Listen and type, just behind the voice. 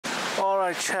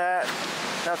Alright chat,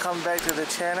 welcome back to the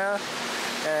channel,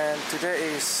 and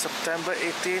today is September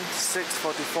 18,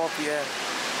 6:44 PM,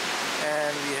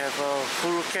 and we have a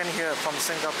hurricane here from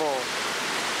Singapore.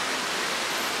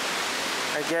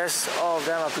 I guess all of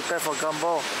them are prepared for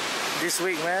Gumball this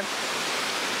week, man.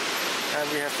 And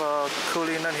we have a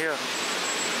Cullinan here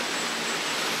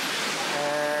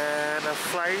and a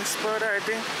flying spur there, I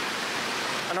think.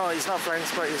 No, it's not flying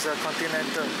spur, it's a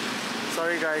Continental.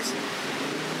 Sorry guys.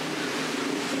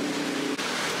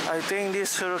 I think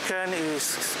this hurricane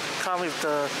is come with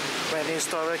the when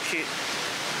installer kit.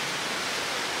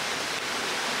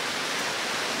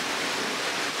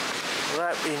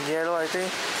 Wrapped in yellow, I think.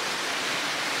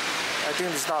 I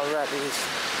think it's not wrapped,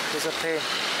 it's a paint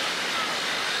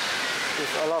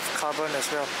with a lot of carbon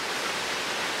as well.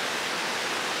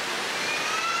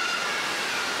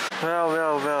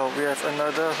 Well, we have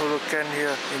another hurricane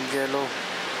here in yellow.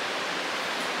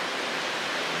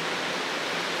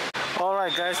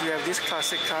 Alright guys, we have these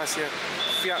classic cars here,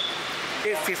 Fiat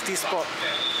 850 Sport,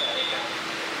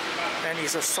 and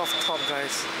it's a soft top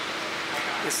guys.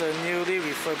 It's a newly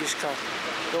refurbished car.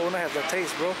 The owner have the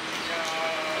taste, bro.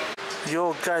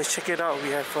 Yo guys, check it out, we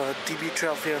have a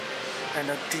DB12 here and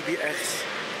a DBX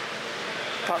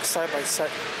parked side by side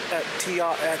at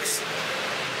TRX.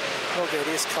 Look at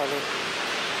this color.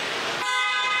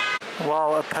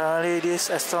 Wow, apparently this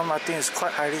Aston Martin is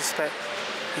quite highly spec.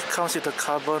 It comes with a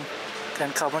carbon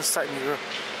and carbon side mirror,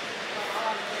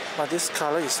 but this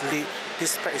color is lit.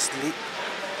 This spec is lit.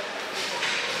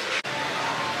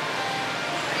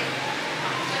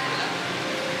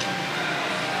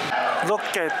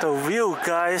 Look at the view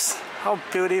guys, how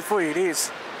beautiful it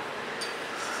is.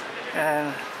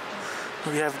 And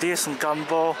we have this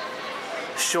Gumball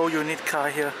show unit car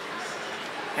here,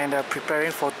 and they're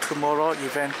preparing for tomorrow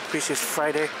event, which is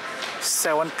Friday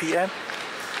 7 PM.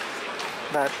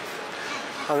 But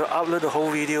I will upload the whole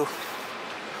video.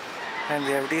 And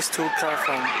we have these two cars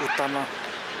from Utama.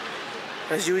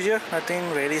 As usual,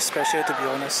 nothing really special to be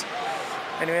honest.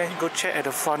 Anyway, go check at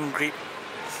the front grid.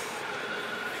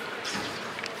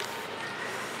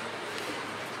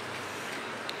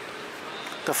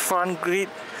 The front grid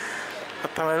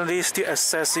apparently still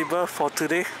accessible for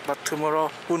today, but tomorrow,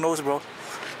 who knows bro,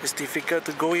 it's difficult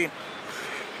to go in.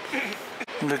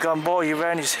 The Gumball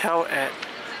event is held at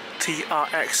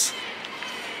TRX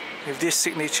with this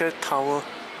signature tower.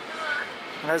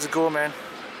 Let's go, man.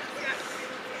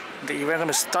 The event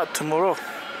gonna start tomorrow.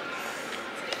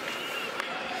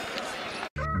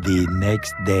 The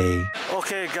next day.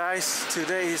 Okay guys,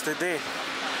 today is the day,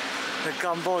 the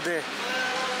Gumball day,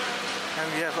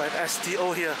 and we have an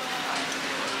STO here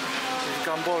with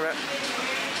Gumball wrap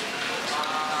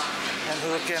and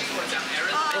hurricane.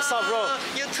 What's up, bro?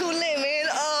 You're too late, man.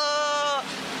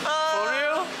 For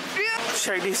real? Yeah.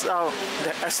 Check this out,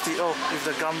 the STO with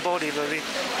the Gumball delivery,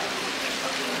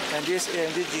 and this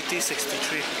AMD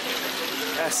GT63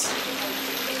 S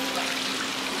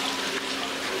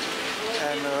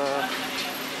and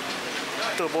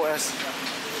Turbo S.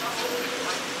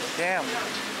 Damn,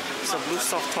 it's a blue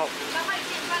soft top.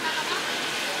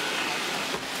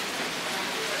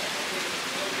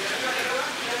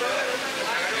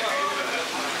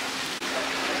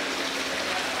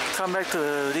 Come back to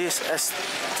this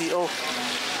STO.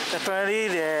 Apparently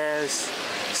there's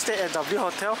stay at W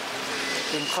Hotel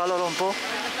in Kuala Lumpur.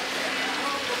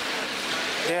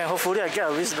 Then hopefully I get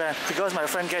a wristband because my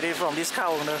friend get it from this car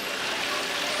owner,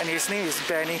 and his name is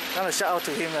Benny. I want to shout out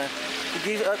to him, man.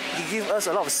 He give us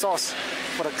a lot of sauce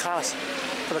for the cars,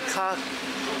 for the car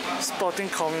sporting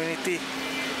community.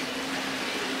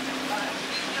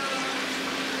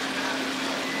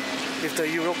 With the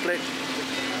Euro plate.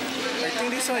 I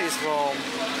think this one is from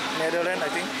Netherlands, I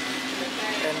think.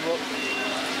 And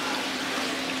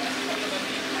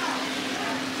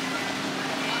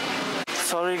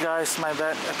sorry guys, my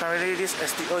bad. Apparently this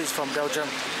STO is from Belgium,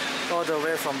 all the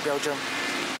way from Belgium.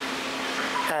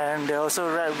 And they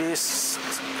also wrap this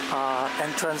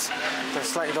entrance, the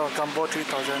slide door Gumball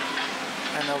 3000,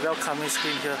 and a welcoming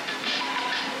screen here.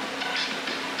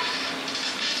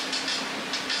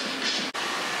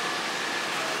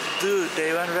 Dude, they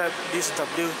even wrap this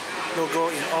W logo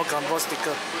in all Gumball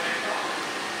sticker.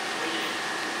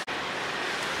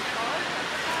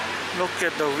 Look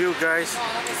at the view guys.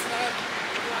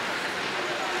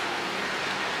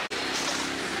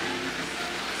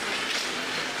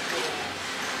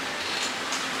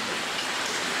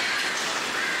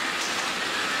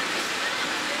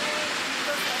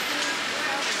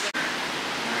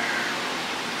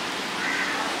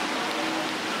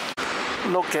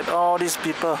 Look at all these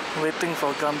people waiting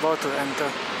for Gumball to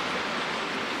enter.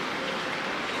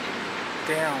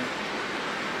 down.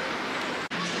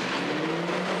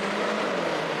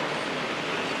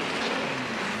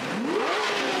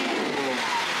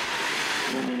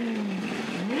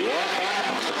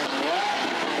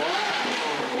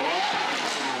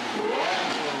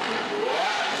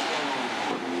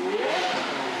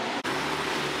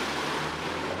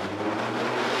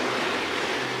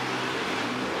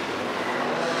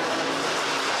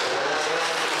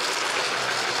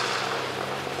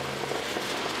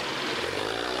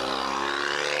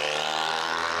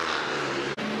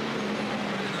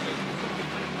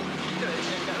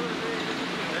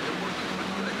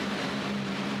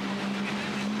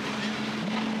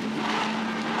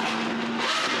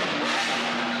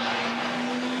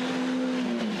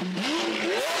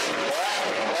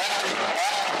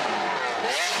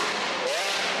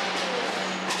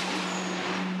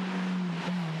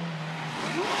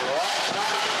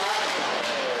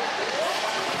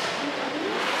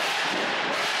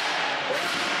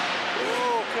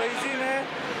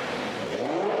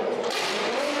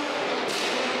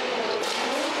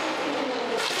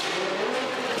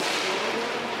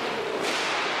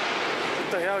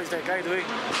 What the hell is that guy doing?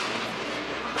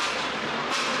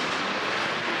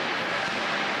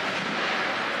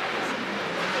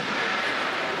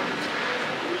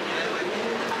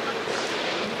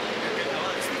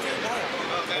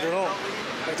 I don't know.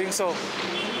 I think so.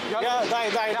 Yeah,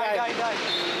 die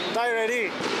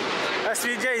already.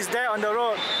 SVJ is there on the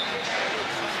road.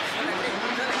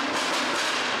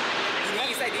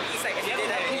 East side, SVJ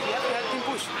die. You have to help him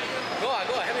push. Go,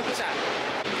 help him push.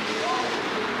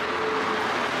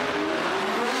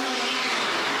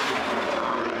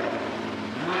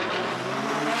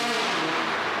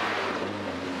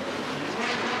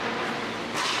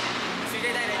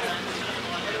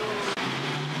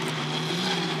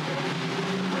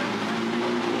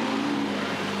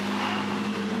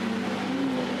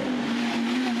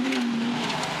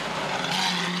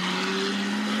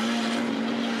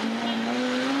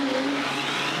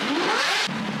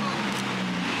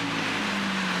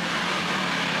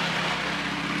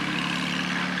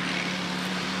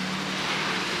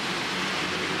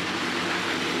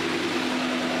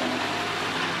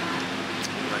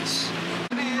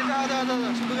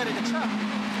 Semoga ada jaksa.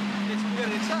 Semoga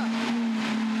ada jaksa.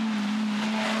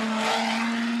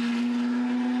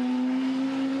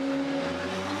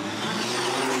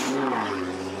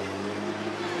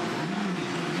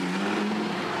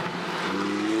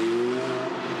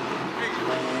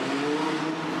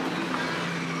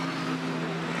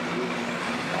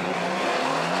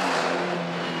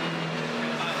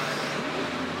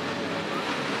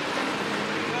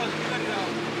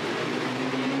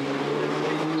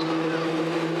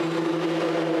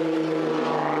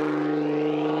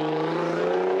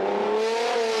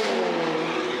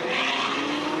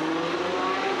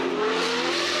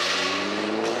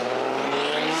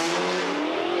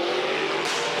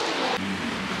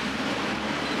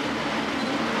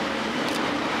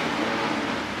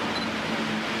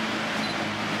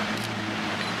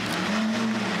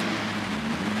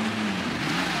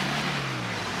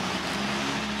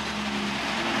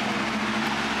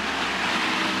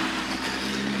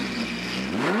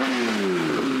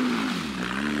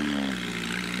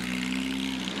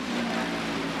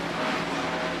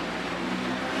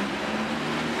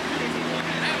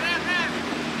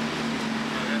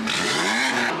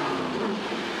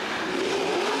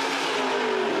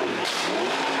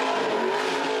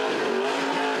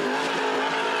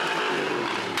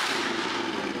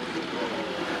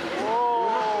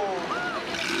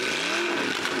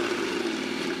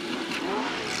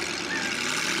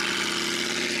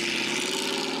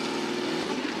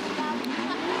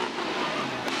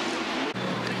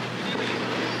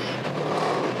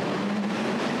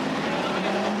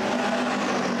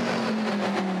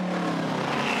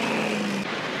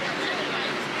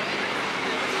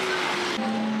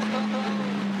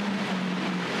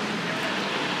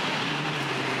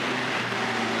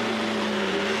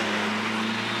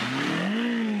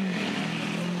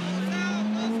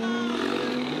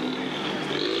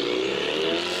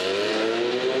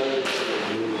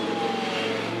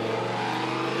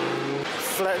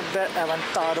 Flatbed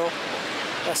Aventado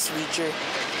SVJ.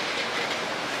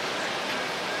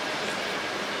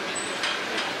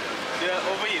 Dia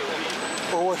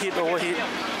overheat. Overheat.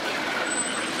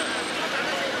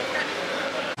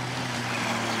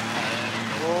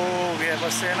 Oh, we have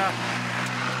a Senna.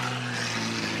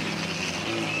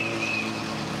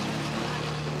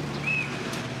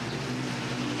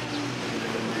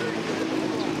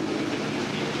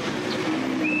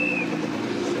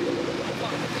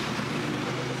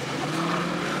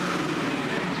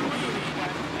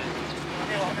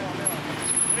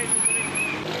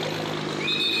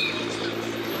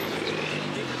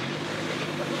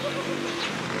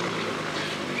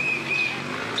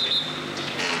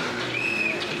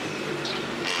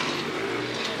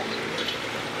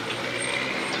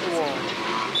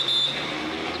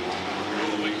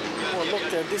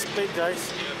 this big,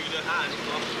 guys.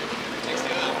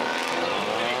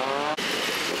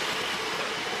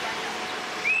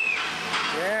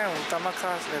 Yeah, utama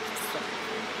cars.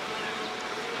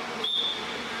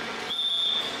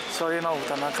 Sorry, not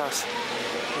utama cars.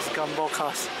 It's Gumball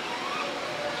cars.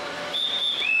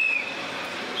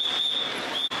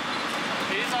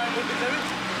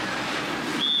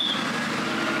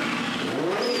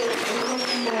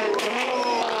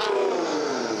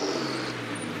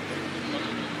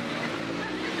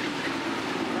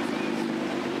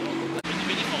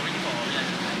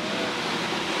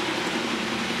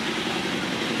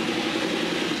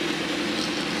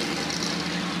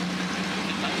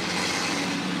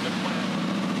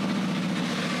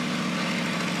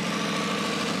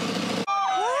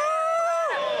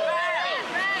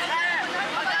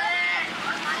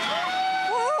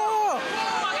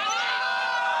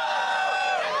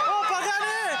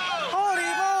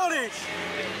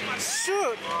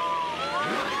 Shoot! Run!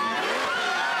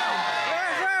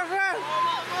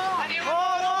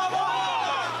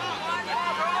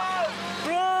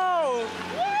 Bro!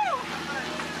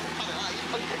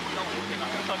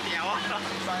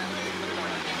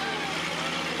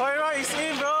 Alright, it's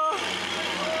in, bro!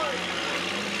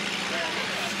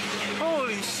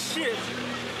 Holy shit!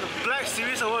 The black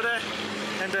series over there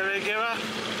and the regular.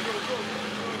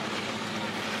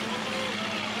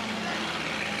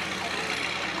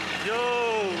 Yo!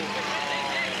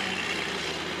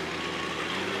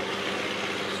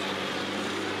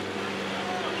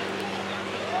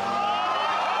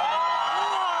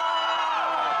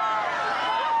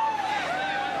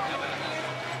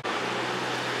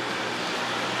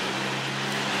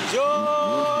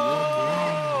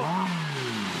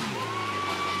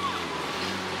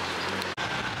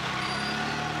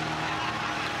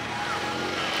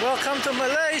 Welcome to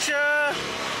Malaysia!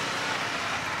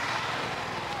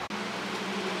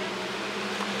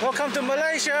 Welcome to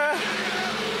Malaysia!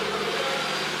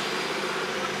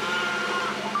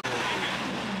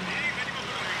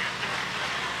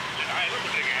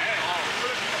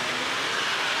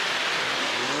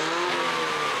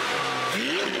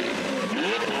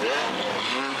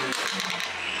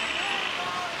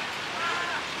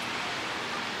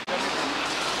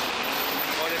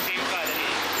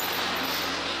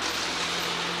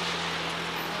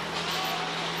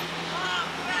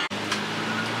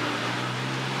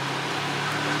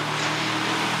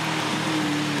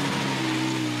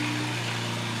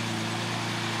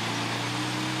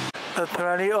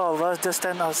 Apparently all of us just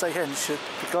stand outside here and shoot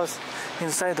because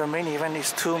inside the main event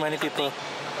is too many people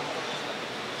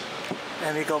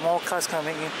and we got more cars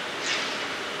coming in.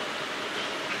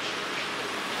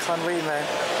 Can't wait, man.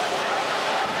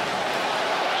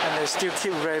 And they still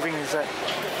keep revving inside.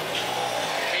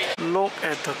 Look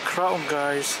at the crowd,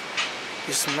 guys.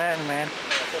 It's mad, man.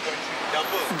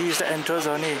 This is the entrance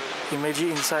only.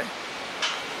 Imagine inside.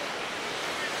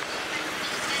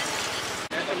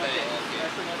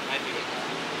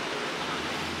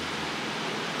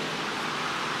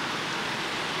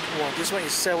 Wow, this one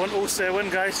is 707,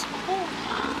 guys.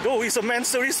 Yo, it's a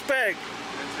Mansory spec.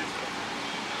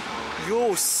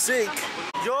 Yo, sick.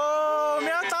 Yo,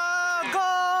 Miata,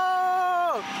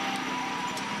 go!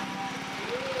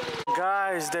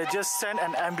 Guys, they just sent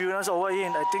an ambulance over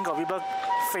in. I think got people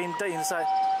fainted inside.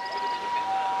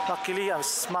 Luckily, I'm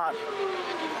smart.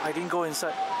 I didn't go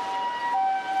inside.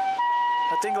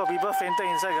 I think got people fainted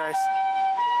inside, guys.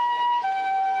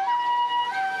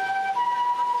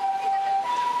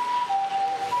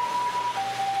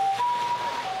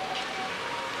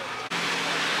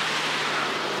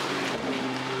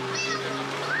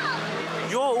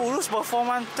 Yo, urus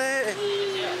performante.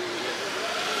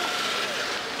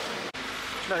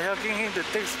 They're helping him to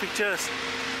take pictures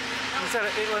inside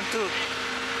the 812.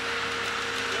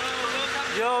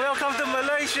 Yo, welcome to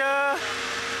Malaysia.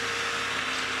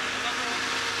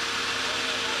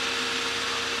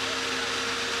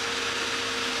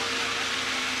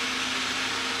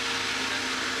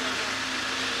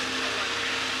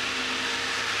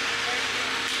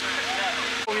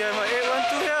 We have an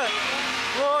 812 here.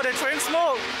 Whoa, they're throwing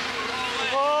smoke.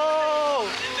 Whoa,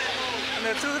 and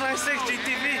the 296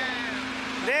 GTV.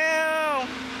 Damn.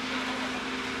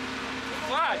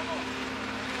 What?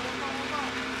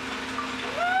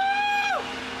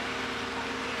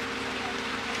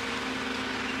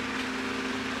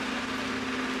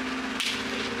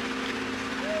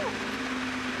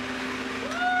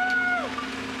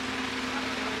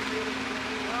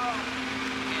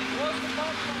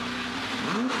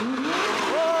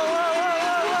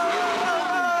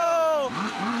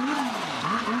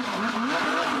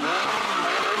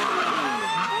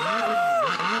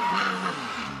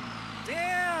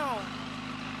 Damn!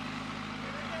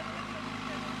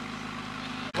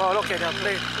 Wow, look at that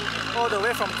plane. All the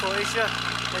way from Croatia,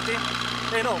 I think.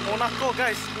 Hey, no, Monaco,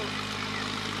 guys.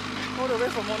 All the way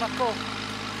from Monaco.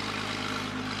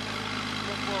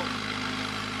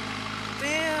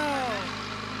 Damn!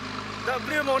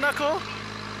 W Monaco?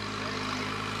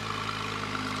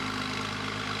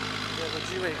 有個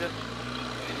機會嘅。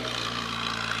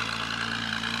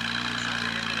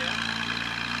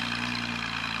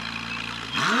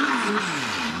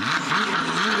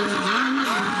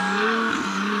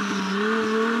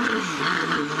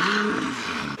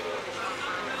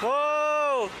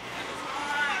Whoa!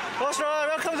 What's wrong?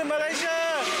 Welcome to Malaysia!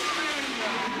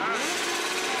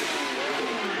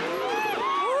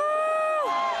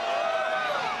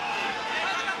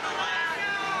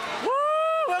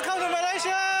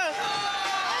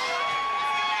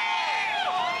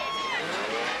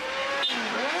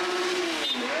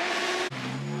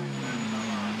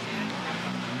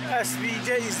 SVJ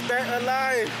is back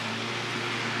alive.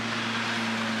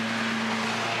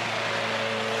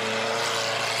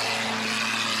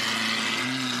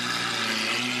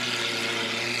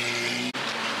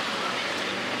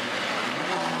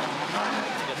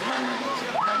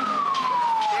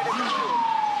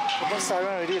 Almost siren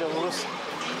already, the rules.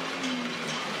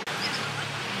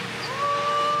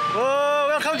 Oh,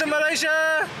 welcome to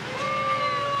Malaysia.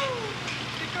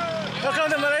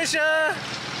 Welcome to Malaysia.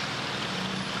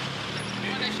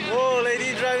 Oh,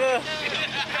 lady driver.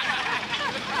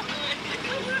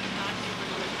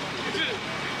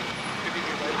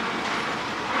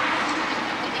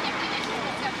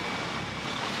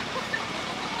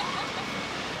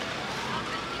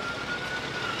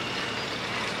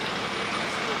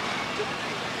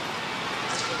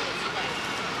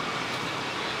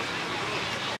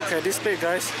 Okay, this big,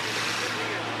 guys.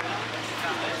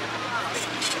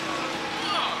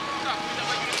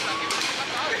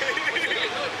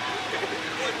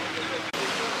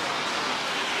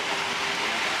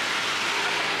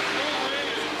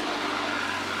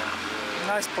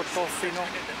 Nice Portofino.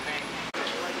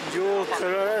 Yo,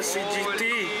 Kuala CGT.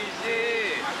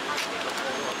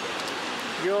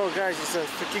 Yo, guys, it's a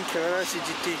freaking Kuala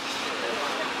CGT.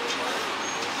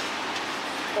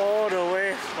 All the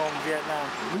way from Vietnam.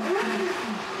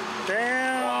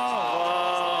 Damn! Wow!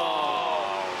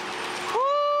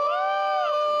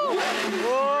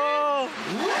 Whoa!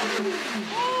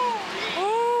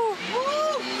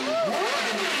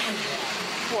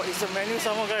 What is the menu,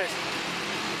 some guys?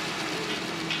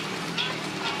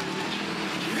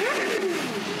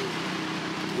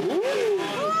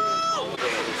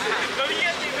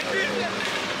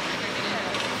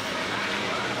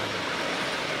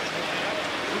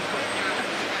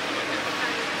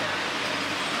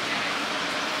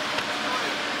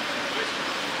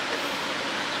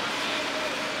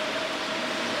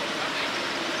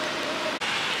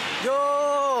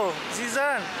 Yo,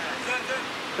 Zizan,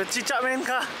 bercicak main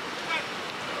kah?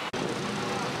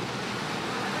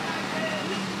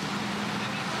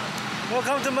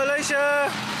 Welcome to Malaysia.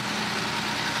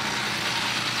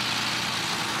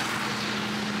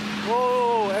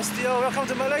 Whoa, STO, welcome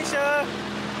to Malaysia.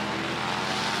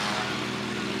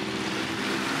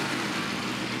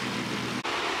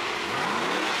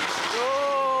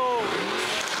 Whoa.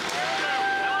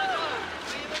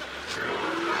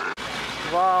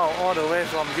 Wow, all the way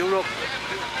from Europe,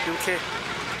 UK.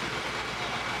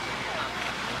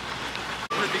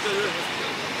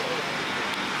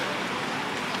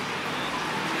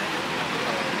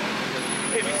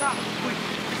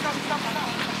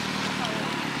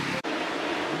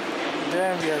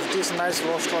 Then we have this nice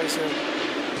Rolls Royce here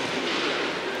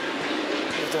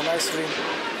with a nice ring.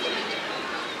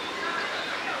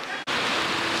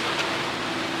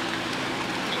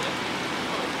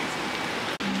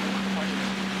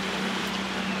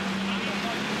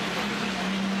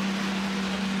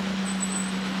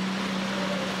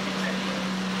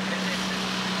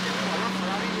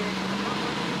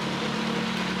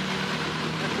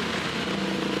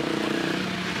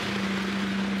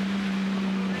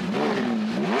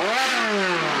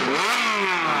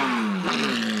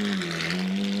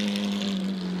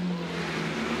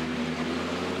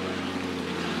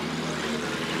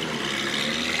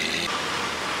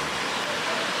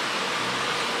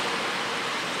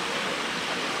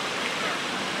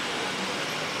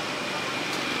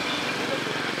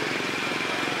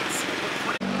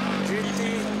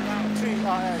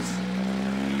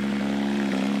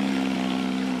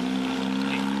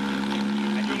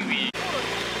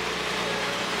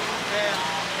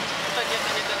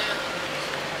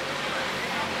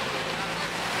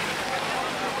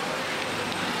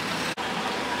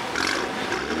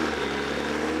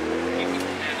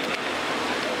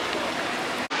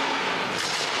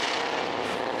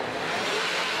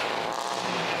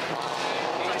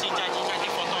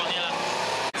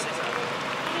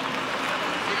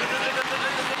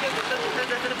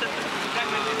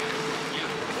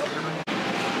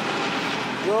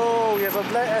 have a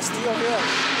black SD over here.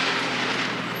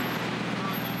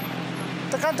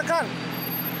 Tekan, tekan.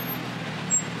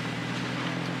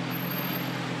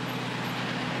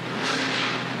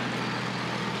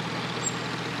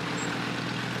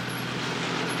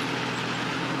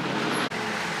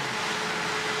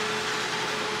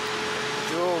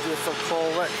 Yo, we have a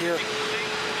Corvette here.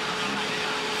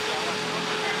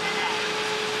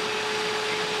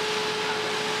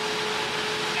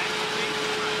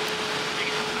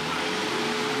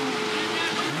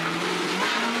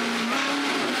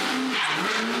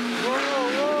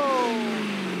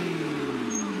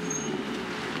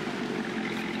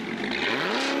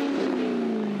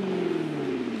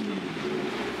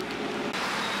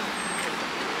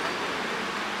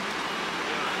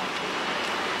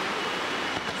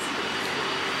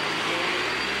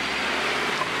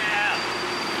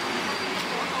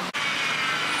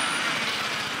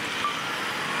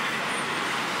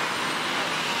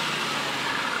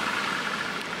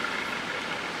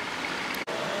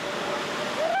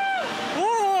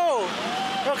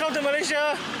 Welcome to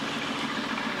Malaysia.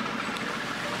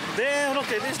 Damn,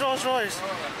 look at this Rolls Royce.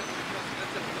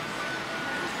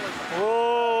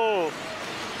 Whoa.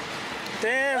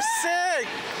 Damn, sick.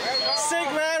 Sick,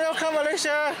 man. Welcome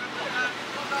Malaysia.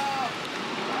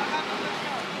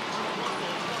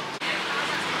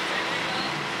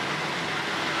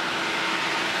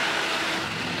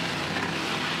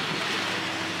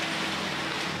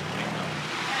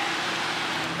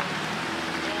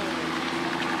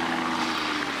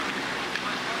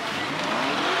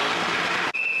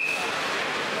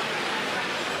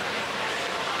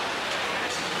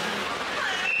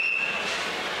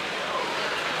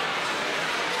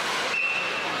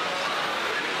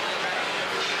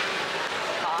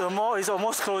 The mall is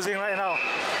almost closing right now.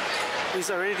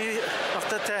 It's already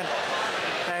after 10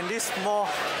 and this mall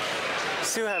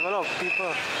still have a lot of people.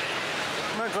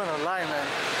 I'm not gonna lie, man.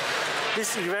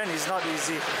 This event is not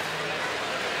easy.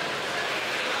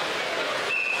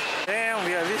 Damn,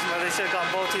 we have this Malaysia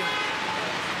Gumball team.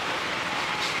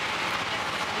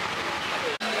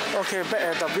 Okay, back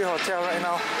at W Hotel right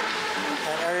now,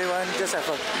 and everyone just have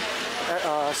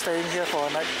a staying here for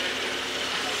a night.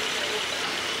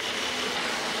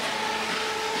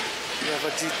 We have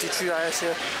a GT3RS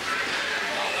here.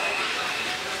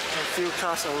 A few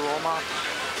cars aroma.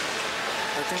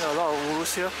 I think a lot of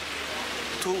Urus here.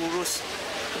 2 Urus.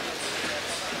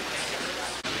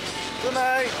 Good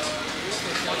night.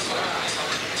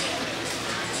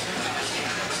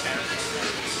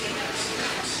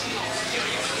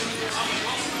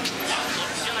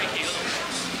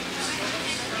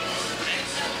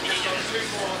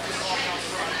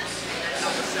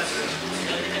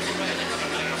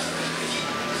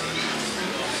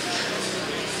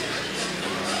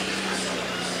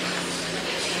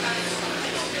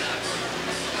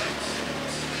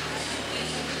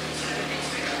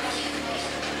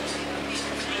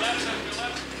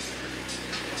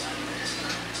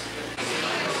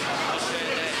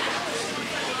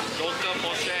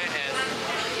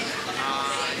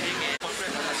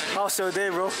 How's your day,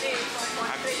 bro? I'm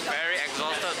very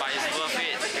exhausted, but it's worth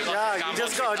it. Yeah, you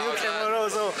just got a new camera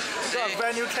also. Got a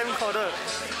brand new camcorder.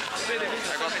 I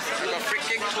got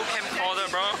freaking 2 camcorder,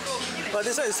 bro. But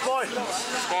this one is spoiled.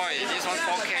 Spoiled. This one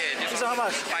 4K. This one how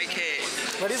much? 5K.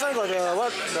 But this one got the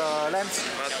what? The lens.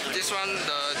 But this one,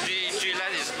 the G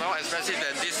lens is more expensive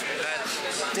than this lens.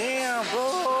 Damn,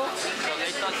 bro. The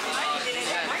latest lens.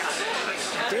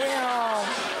 Damn.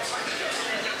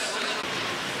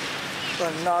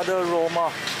 Another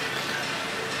Roma.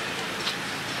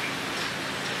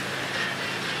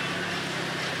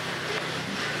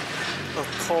 A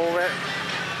Corvette.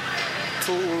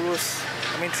 2 Urus.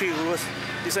 I mean 3 Urus.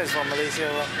 This one is from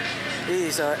Malaysia. This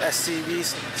is a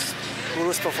SCV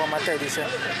Urus Performante Edition.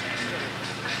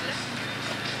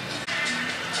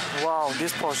 Wow,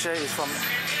 this Porsche is from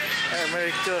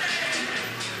America.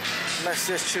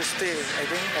 Massachusetts, I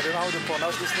don't know how to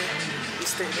pronounce this name. This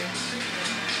state name.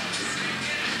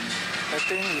 I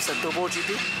think it's a Turbo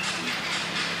GT.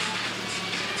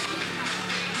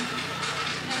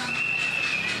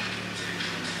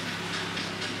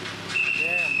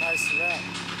 Yeah, nice lamp.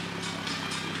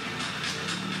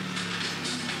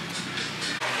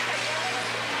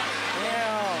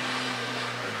 Yeah.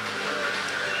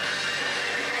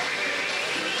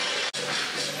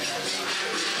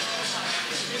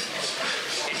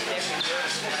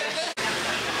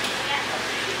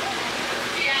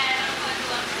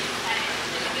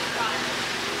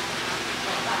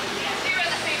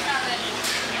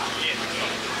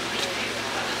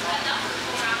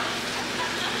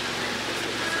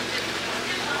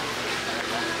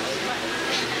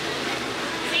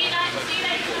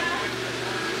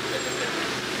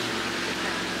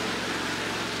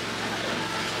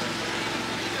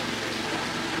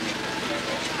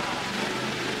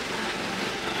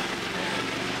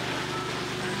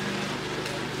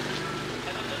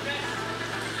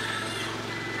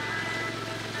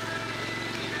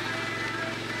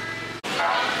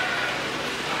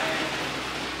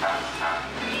 You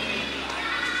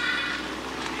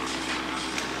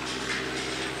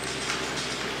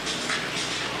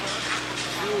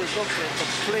look at the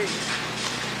plate.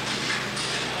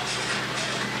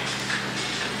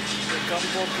 The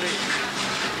Gumball plate.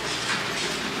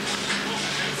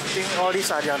 I think all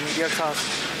these are their media cars.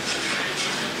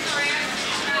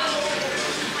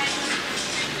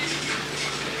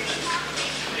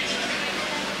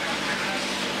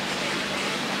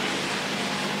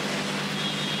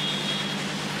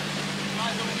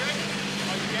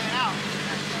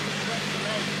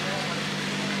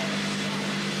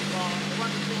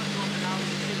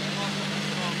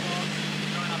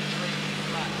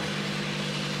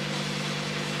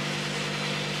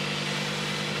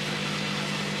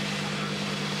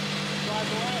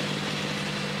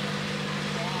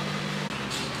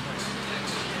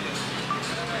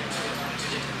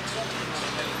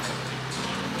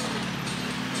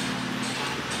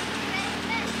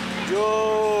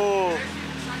 Yo!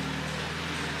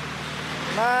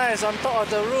 Nice, on top of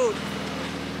the roof.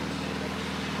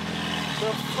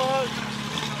 The fuck?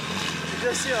 You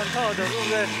just see on top of the roof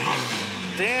there.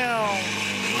 Damn!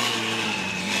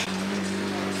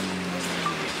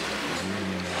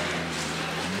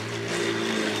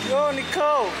 Yo,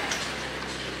 Nicole!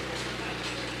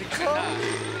 Nicole?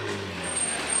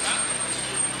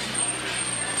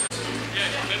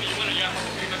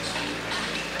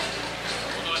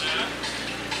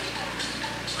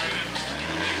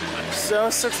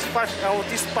 Seven 65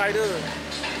 LT Spider.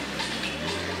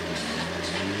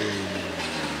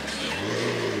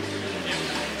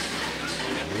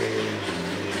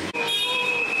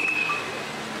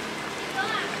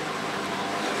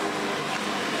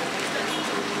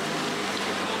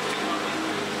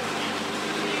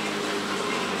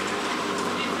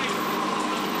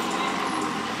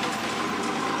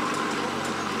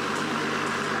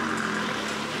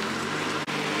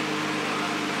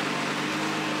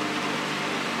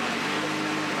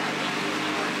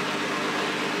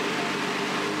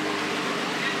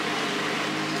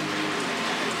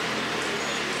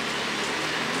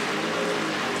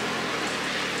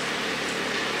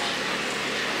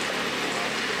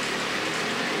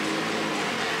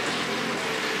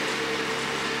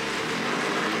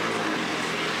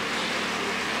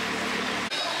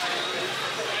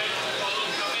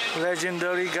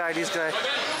 Legendary guy, this guy.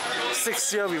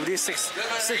 6 years with this, six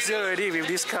years already with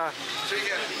this car. I've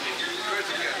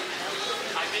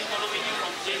been following you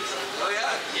from James. Oh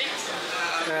yeah? Yes.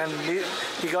 And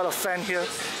he got a fan here.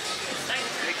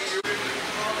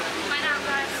 Find out,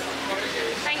 guys.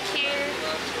 Thank you.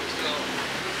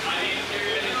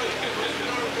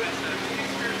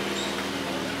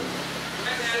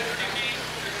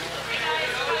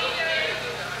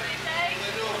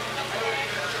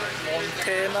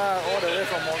 Montana, all the way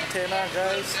from Montana,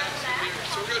 guys.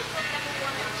 So good.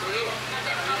 So good.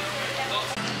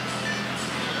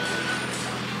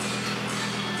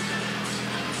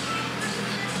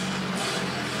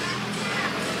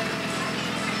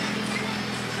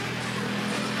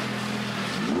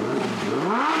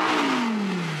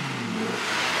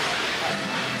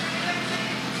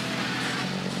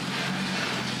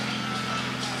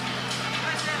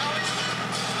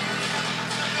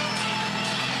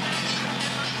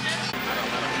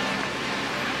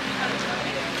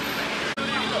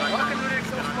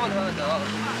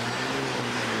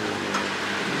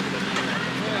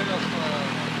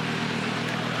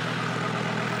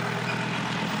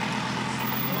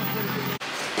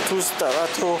 Two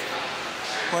Starato,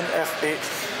 one F8,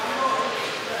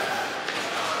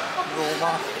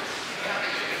 Roma.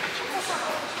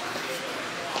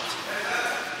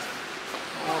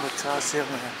 All the cars here,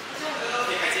 man.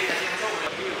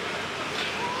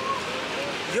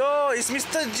 Yo, it's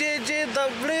Mr.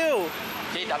 JJW.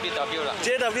 JWW lah.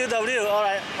 JWW,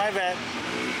 alright, my bad.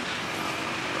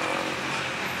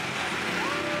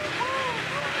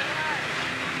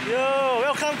 Yo,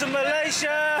 welcome to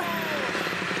Malaysia.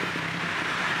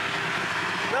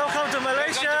 Welcome to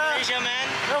Malaysia. Welcome to Malaysia, man.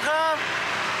 Welcome.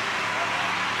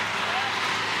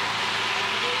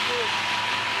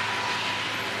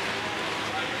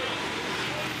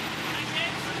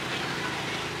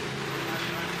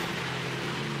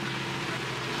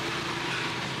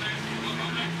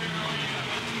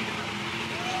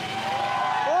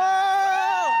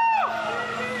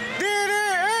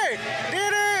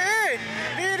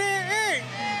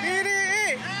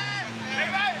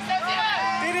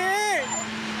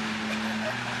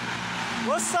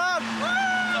 What's up?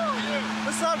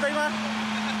 What's up, baby?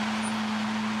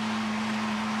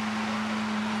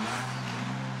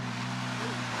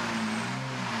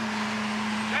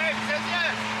 Hey, 谢谢。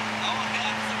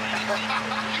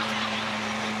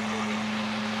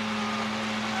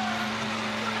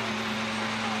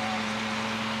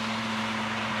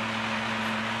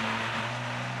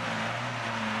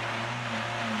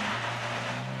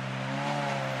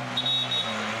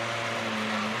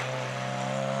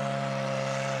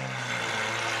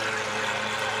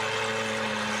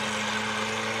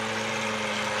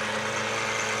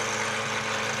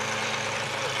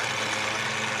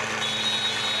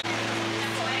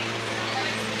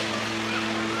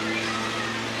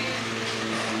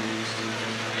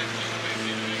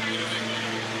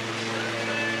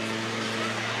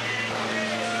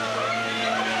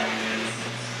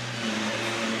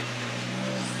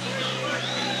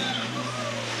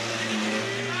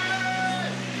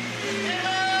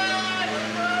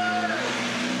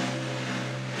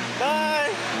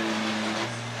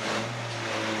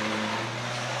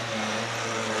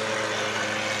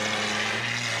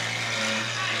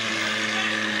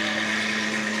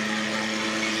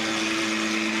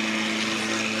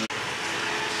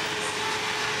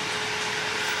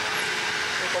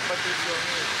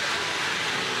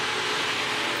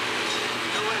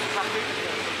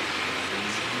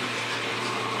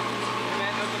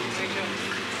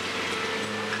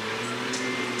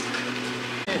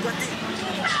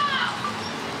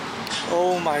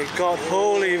Oh my god,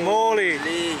 holy moly!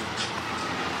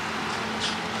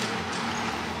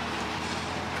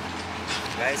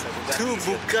 Guys, Two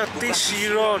Bugatti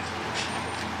Chiron.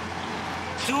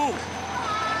 Two.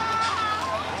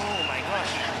 Oh my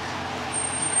gosh.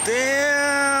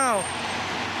 Damn!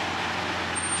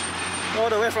 All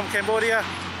the way from Cambodia.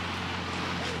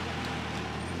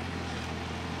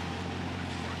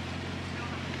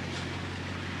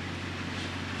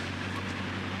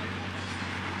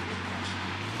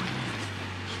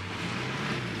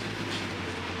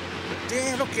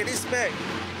 Damn, look at this bag.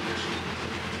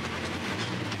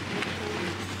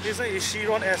 This one is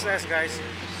Chiron SS, guys.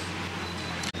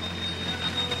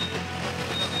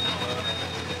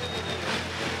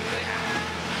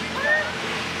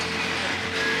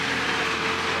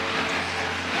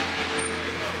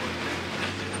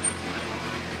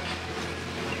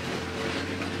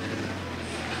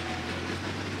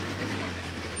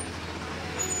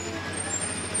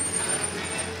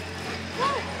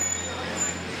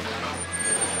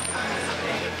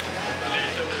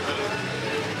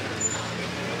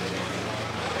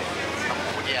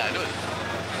 Yeah, dude.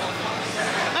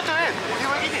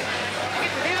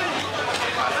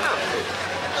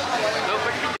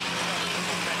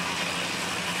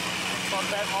 From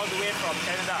back all the way from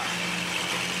Canada.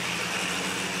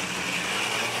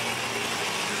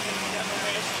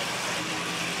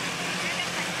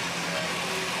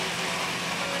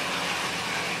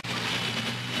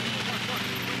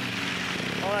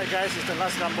 Alright guys, it's the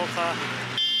last Gumball car.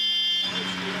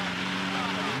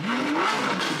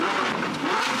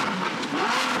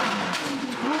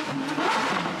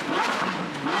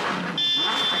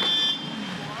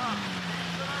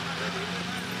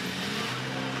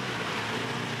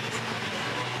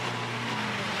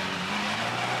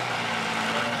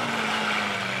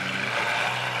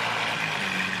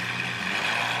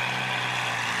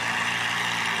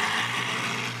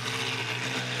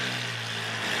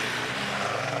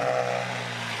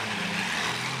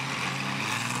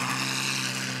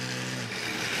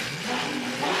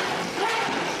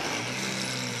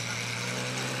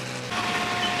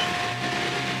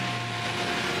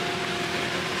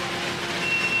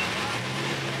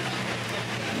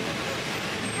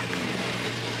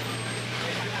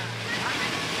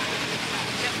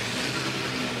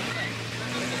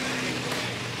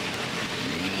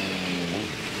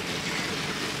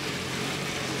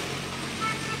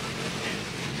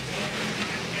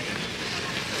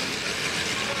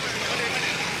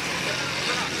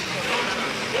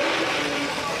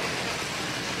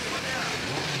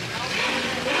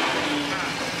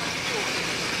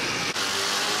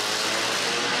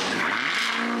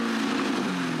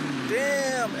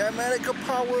 America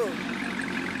power.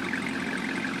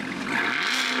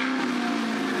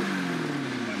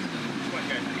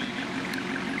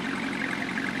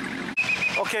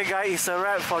 Okay guys, it's a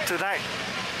wrap for tonight.